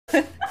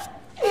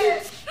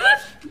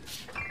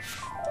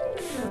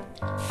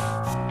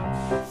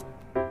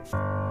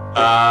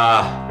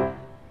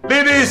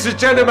Ladies and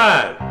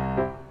gentlemen,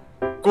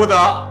 good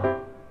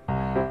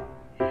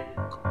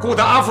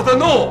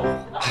afternoon 。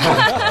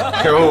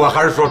我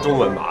还是说中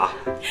文吧啊。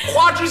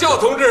花之孝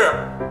同志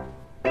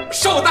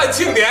寿诞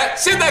庆典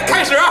现在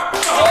开始。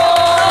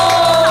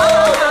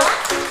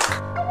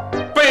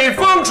北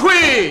风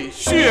吹，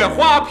雪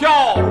花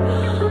飘，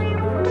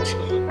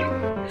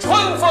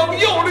春风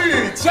又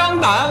绿江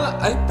南。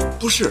哎，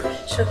不是，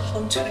春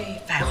风吹，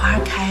百花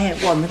开，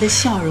我们的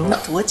笑容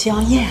多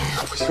娇艳。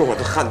不行，我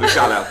的汗都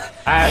下来了。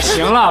哎，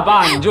行了，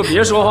爸，你就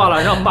别说话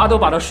了，让妈都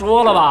把它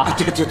说了吧。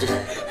对，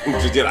你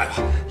直接来吧。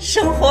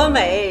生活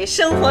美，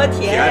生活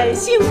甜，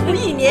幸福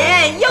一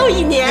年又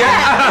一年。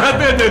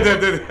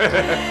对。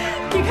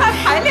你看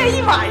排练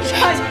一晚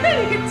上，就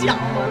那个搅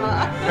和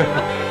了。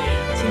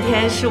今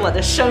天是我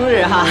的生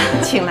日哈，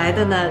请来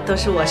的呢都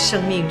是我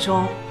生命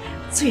中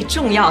最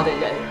重要的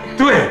人。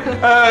对，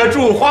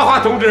祝花花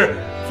同志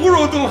福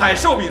如东海，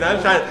寿比南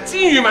山，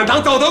金玉满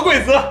堂，早得贵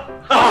子。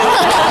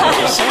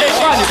谁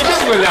话你这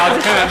么聊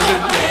天？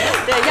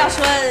对，要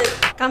说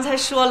刚才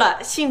说了，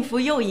幸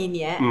福又一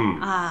年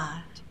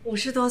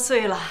，50多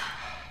岁了。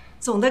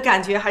总的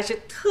感觉还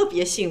是特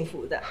别幸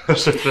福的。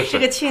是。这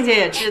个庆姐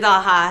也知道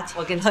哈，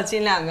我跟老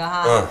金两个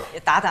哈，也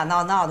打打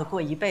闹闹的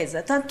过一辈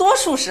子，但多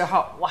数时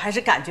候我还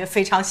是感觉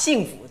非常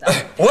幸福的。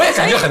我也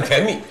感觉很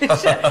甜蜜。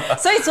是，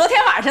所以昨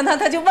天晚上呢，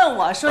他就问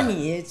我说：“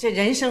你这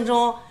人生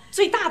中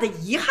最大的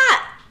遗憾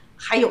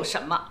还有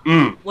什么？”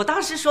我当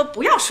时说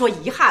不要说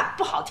遗憾，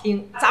不好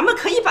听，咱们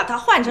可以把它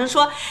换成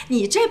说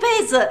你这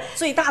辈子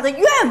最大的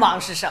愿望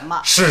是什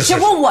么？是。结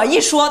果我一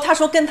说，他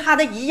说跟他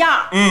的一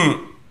样。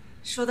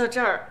说到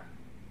这儿。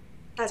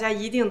大家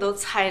一定都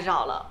猜着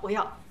了，我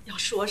要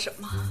说什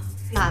么？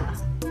娜娜，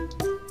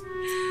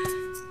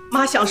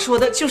妈想说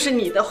的就是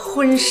你的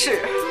婚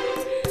事。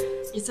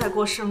你再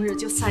过生日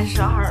就32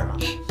了，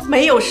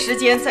没有时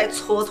间再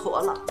蹉跎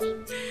了。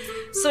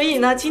所以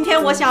呢，今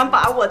天我想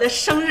把我的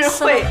生日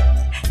会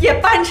也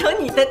办成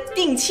你的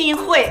定亲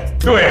会。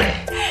对，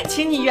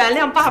请你原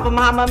谅爸爸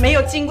妈妈没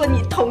有经过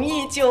你同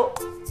意就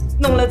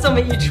弄了这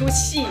么一出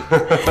戏。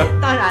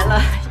当然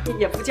了，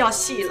也不叫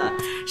戏了，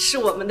是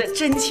我们的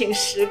真情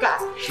实感。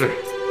是，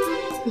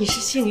你是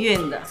幸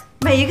运的，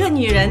每一个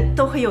女人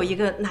都会有一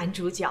个男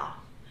主角，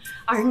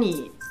而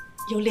你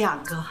有2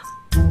个，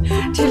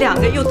这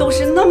2个又都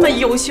是那么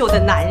优秀的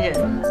男人。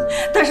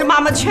但是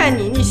妈妈劝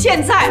你，你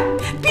现在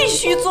必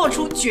须做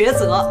出抉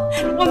择，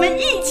我们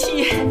一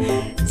起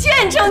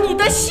见证你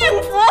的幸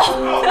福。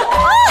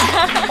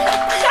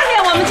下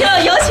面我们就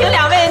有请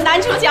2位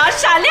男主角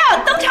闪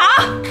亮登场。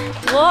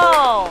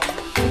哇！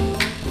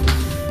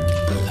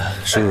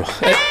叔叔，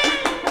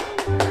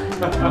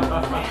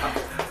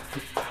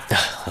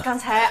刚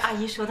才阿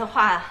姨说的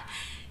话，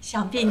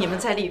想必你们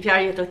在里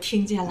边也都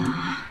听见了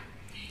啊。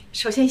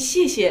首先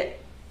谢谢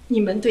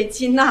你们对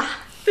金娜、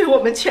对我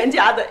们全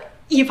家的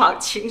一往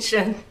情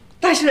深。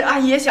但是阿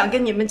姨也想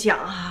跟你们讲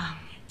啊，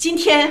今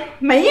天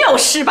没有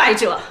失败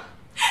者，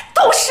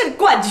都是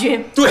冠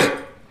军。对。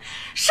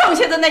剩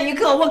下的那一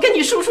个，我跟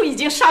你叔叔已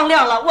经商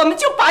量了，我们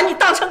就把你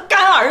当成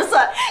干儿子，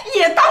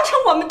也当成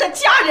我们的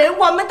家人，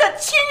我们的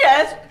亲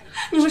人。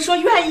你们说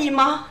愿意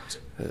吗？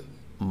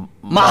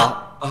妈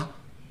啊，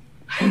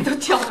都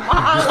叫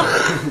妈了。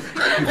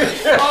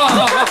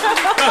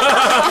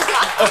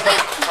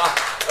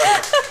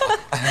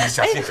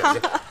小心。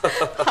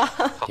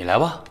你来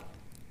吧，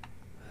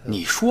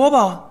你说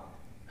吧，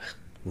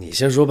你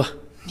先说吧。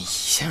你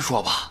先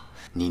说吧，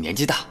你年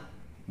纪大，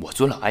我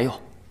尊老爱幼。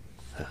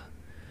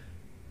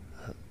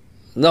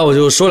那我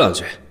就说2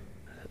句。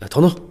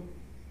彤彤，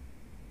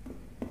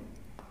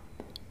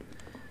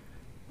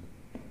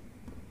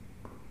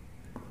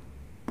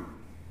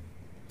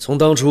从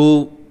当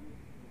初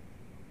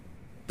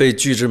被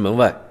拒之门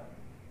外，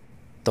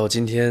到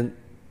今天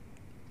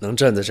能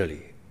站在这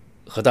里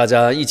和大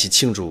家一起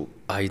庆祝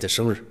阿姨的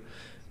生日，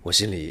我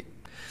心里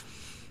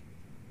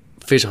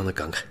非常的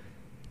感慨。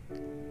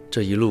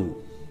这一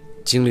路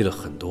经历了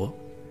很多，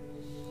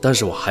但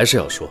是我还是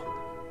要说，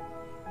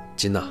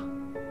金娜，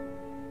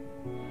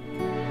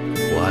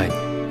我爱你，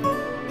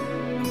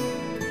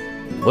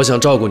我想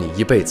照顾你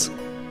一辈子，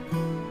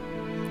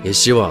也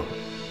希望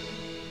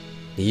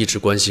你一直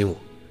关心我。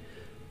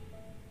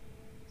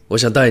我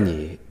想带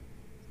你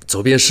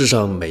走遍世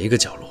上每一个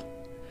角落。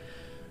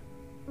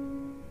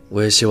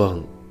我也希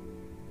望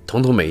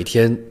彤彤每一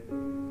天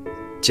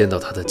见到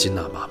她的金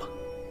娜妈妈。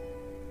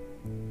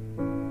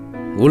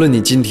无论你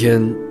今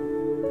天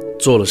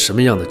做了什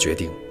么样的决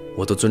定，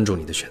我都尊重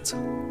你的选择。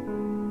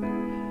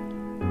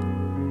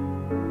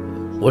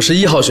我是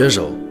1号选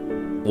手，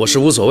我是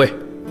无所谓。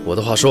我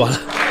的话说完了。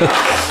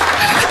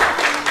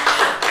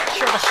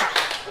说得好。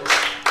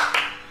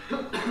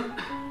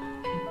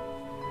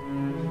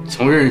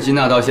从认识金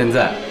娜到现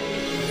在，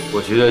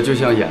我觉得就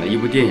像演了一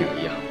部电影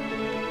一样，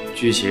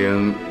剧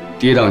情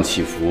跌宕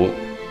起伏，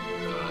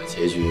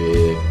结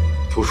局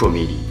扑朔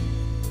迷离。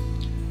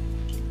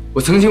我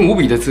曾经无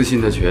比的自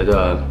信的觉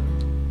得，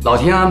老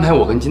天安排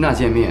我跟金娜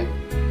见面，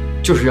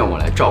就是让我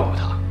来照顾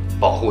她、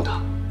保护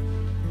她，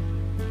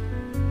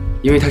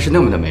因为她是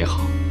那么的美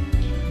好。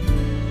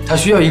她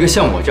需要一个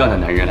像我这样的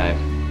男人来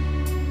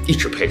一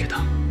直陪着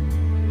她，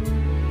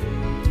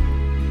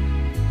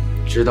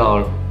直到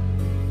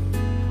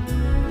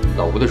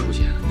老吴的出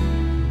现，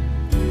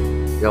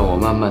让我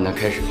慢慢的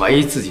开始怀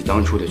疑自己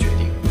当初的决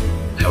定，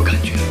还有感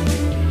觉。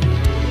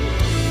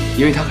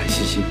因为他很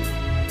细心，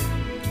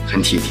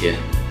很体贴，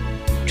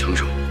成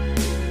熟，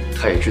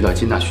他也知道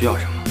金娜需要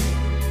什么。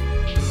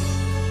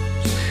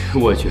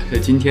我觉得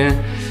今天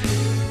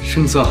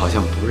胜算好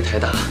像不是太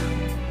大，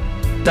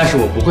但是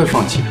我不会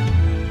放弃的，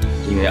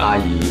因为阿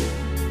姨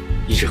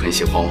一直很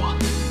喜欢我。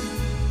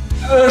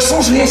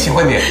叔叔也喜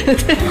欢你。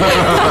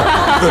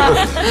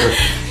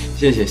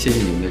谢谢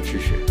你们的支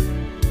持，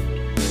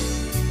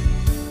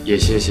也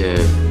谢谢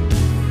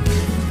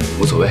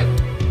无所谓，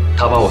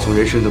他把我从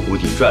人生的谷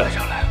底拽了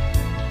上来，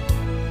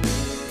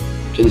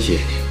真的谢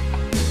谢你。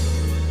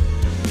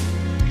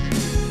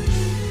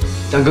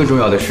但更重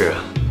要的是，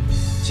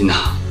金娜，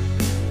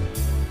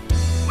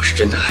我是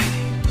真的爱你，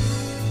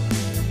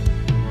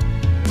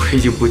我已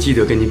经不记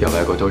得跟你表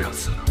白过多少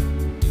次了。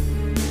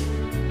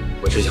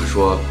我只想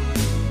说，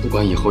不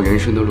管以后人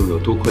生的路有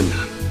多困难，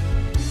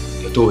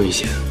有多危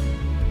险，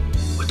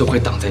我都会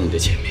挡在你的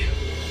前面，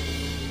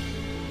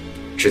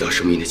直到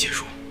生命的结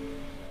束。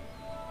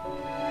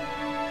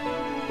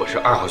我是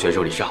2号选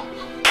手李尚。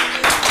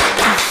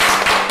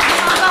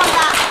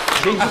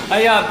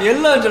哎呀，别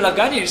愣着了，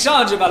赶紧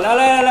上去吧！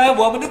来，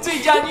我们的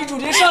最佳女主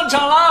角上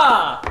场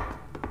啦！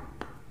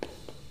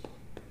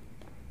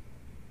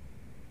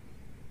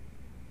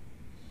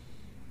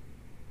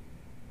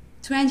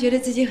突然觉得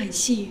自己很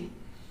幸运，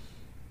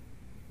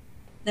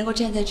能够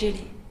站在这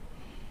里，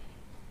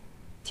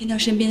听到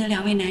身边的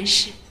2位男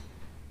士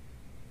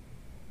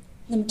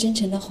那么真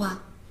诚的话，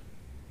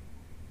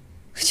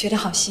我觉得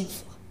好幸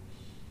福。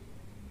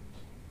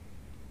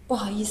不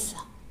好意思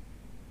啊，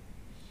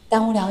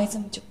耽误2位这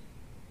么久。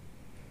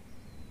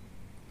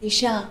李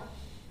尚，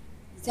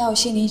你在我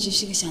心里一直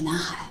是个小男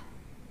孩，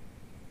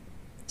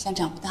像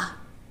长不大，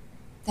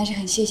但是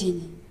很谢谢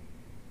你，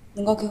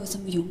能够给我这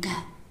么勇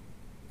敢、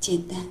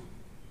简单、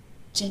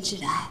真挚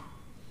的爱。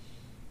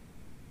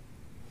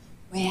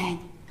我也爱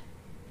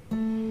你。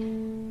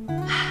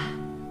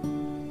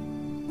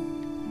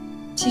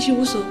其实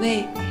无所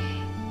谓，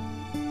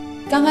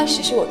刚开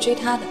始是我追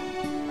他的，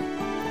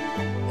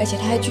而且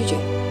他还拒绝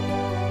我，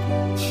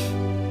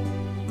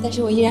但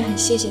是我依然很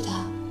谢谢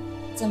他，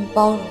这么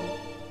包容，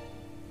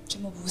这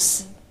么无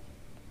私，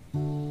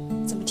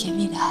这么甜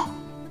蜜的爱。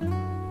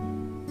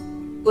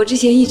我之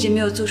前一直没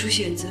有做出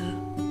选择，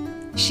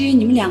是因为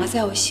你们2个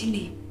在我心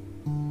里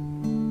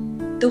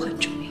都很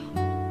重要，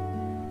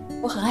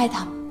我很爱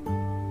他们，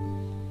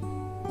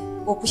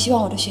我不希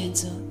望我的选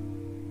择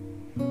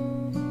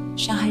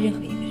伤害任何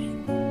一个人。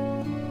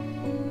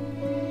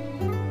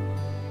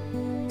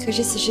可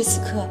是此时此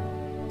刻，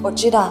我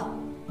知道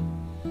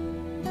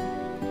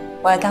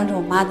我要当着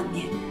我妈的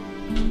面，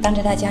当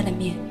着大家的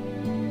面，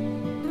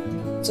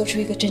做出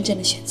一个真正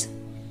的选择。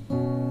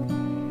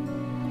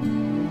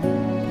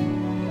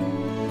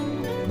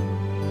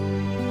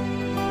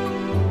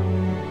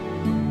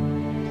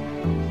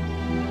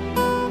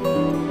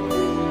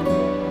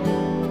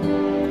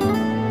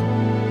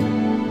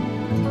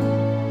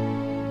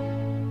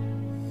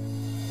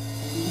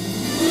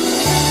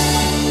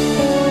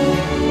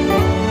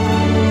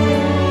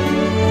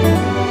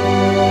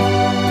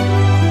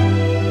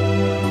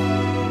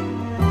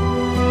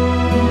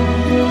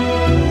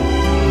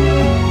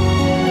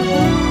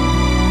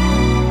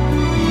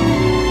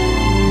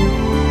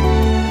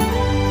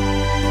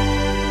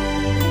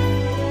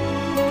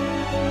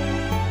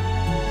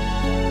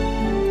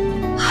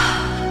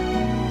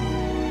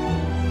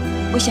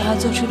我想要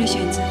做出的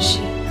选择是，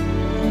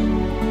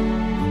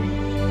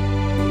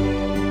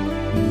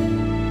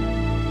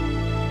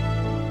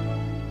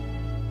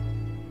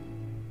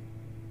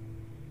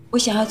我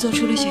想要做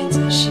出的选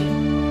择是，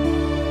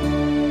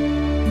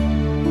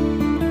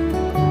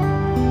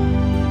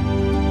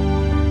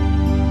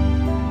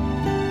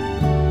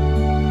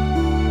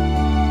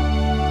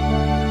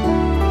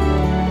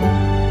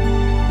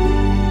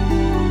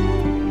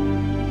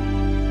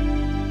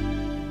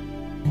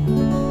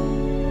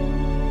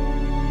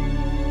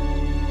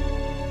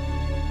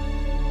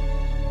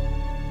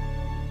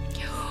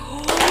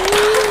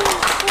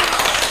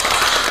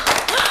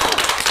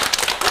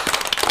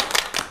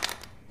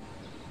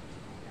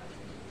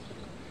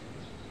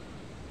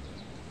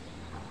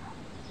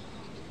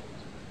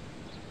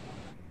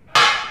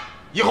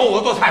以后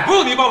我做菜不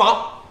用你帮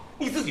忙，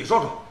你自己说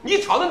说，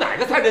你炒的哪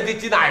个菜人家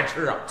金娜爱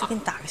吃啊？就给你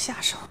打个下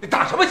手。你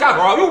打什么下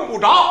手啊？用不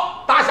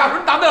着打下手，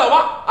你打得了吗？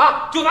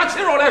啊，就拿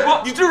切肉来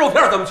说，你知肉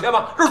片怎么切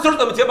吗？肉丝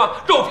怎么切吗？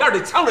肉片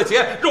得呛着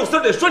切，肉丝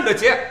得顺着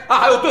切啊！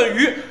还有炖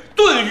鱼，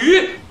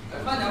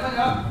慢点。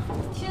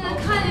现在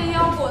看见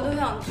腰果都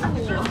想吐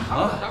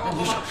啊，那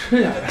你少吃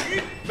点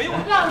呗。没有，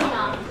让你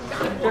呢？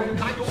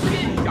拿油煸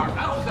一下，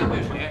然后再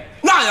兑水，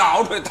那样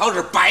熬出来的汤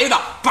是白的，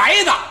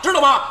知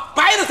道吗？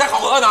白的才好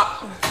喝呢。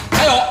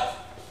还有，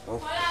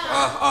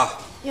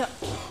呀，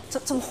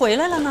怎么回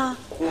来了呢？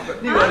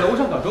那个楼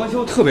上搞装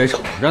修特别吵，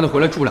让他回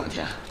来住2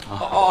天啊。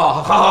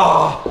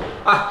好。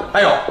哎，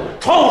还有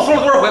窗户说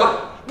了多少回了，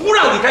不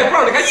让你开，不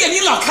让你开，夜里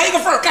老开一个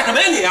缝干什么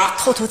呀你啊？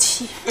透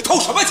气。透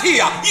什么气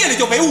呀？夜里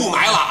就没雾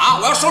霾了啊！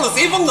我要收了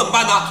贼风怎么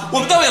办呢？我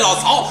们单位老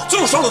曹就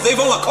是收了贼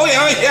风了，口眼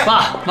歪斜。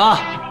爸妈，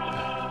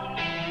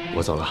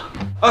我走了。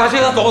啊，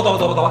行，走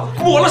吧，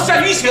抹了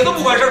鳝鱼血都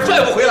不管事，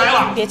拽不回来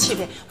了。别气，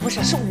不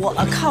是我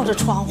靠着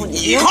窗户，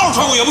你靠着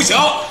窗户也不行，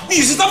你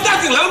是咱们家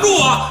顶梁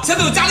柱啊！现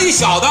在有家里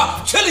小的，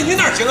缺了你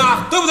哪行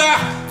啊？对不对？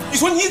你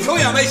说你口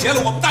眼歪斜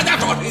了，我们大家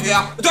找谁去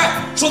啊？对，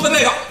说的那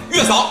个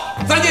月嫂，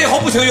咱家以后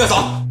不请月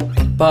嫂。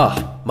爸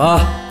妈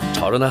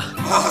吵着呢。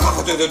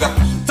对，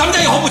咱们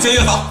家以后不请月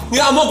嫂，你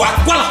按摩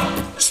关了。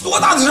多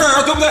大的事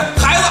啊，对不对？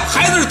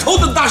孩子是头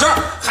等大事，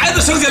孩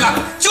子生下来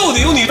就得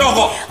由你照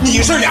顾。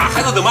你是俩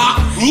孩子的妈，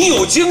你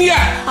有经验。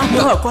按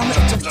摩关了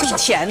挣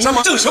钱呢。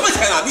挣什么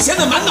钱啊？你现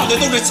在满脑袋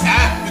都是钱，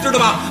你知道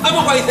吗？按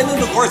摩馆一天能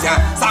挣多少钱？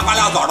仨瓜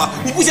俩枣的，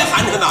你不嫌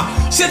寒碜呐？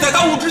现在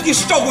当务之急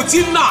是照顾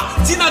金娜，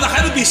金娜的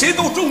孩子比谁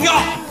都重要，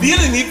离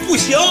了你不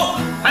行。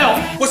还有，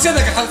我现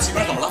在给孩子起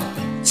名怎么了？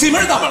起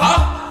名怎么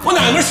了？我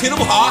哪个名起的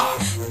不好啊？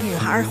女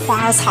孩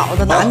花草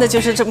的，男的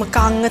就是这么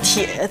钢啊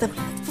铁的。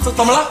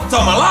怎么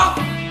了？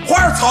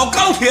花草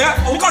钢铁，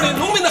我告诉你，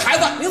农民的孩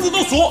子名字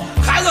都俗，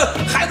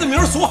孩子名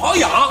俗好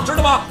养，知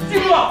道吗？记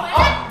住了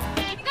啊！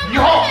以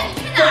后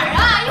你去哪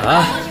儿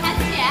啊？又不让我产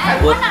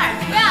检，跑哪儿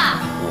去啊？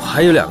我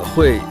还有2个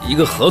会，1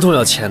个合同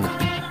要签呢，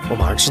我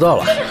马上知道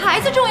了。这是孩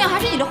子重要还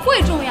是你的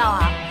会重要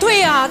啊？对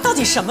呀，到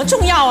底什么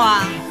重要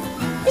啊？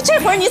你这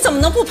会儿你怎么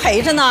能不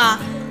陪着呢？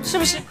是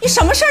不是？你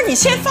什么事儿你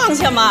先放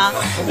下嘛？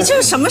你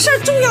这什么事儿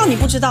重要你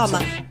不知道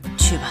吗？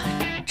去吧，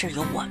这儿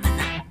有我们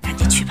呢，赶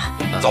紧去吧。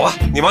走吧，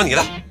你忙你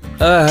的。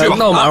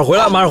那我马上回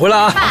来，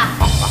啊！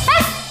爸，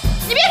哎，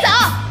你别走！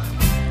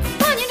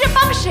爸，您这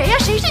帮谁呀？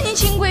谁是您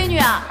亲闺女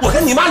啊？我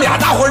跟你妈俩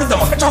大活，你怎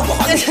么还照顾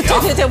好你？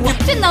对，我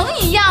这能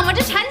一样吗？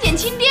这产检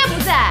亲爹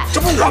不在，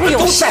这不我们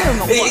都在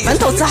吗？我们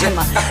都在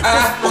吗？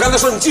哎，我刚才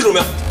说你记住没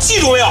有？记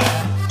住没有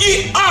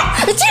？1、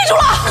2，记住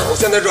了。我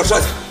现在热身，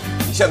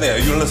你现在也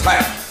晕了菜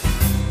了，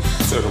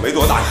岁数没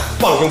多大，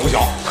忘性不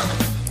小。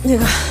那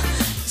个，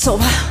走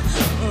吧，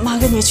妈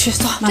跟你去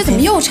走。这怎么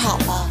又吵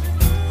了？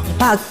你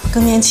爸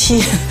更年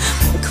期，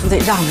可不得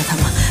让着他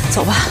吗？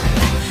走吧。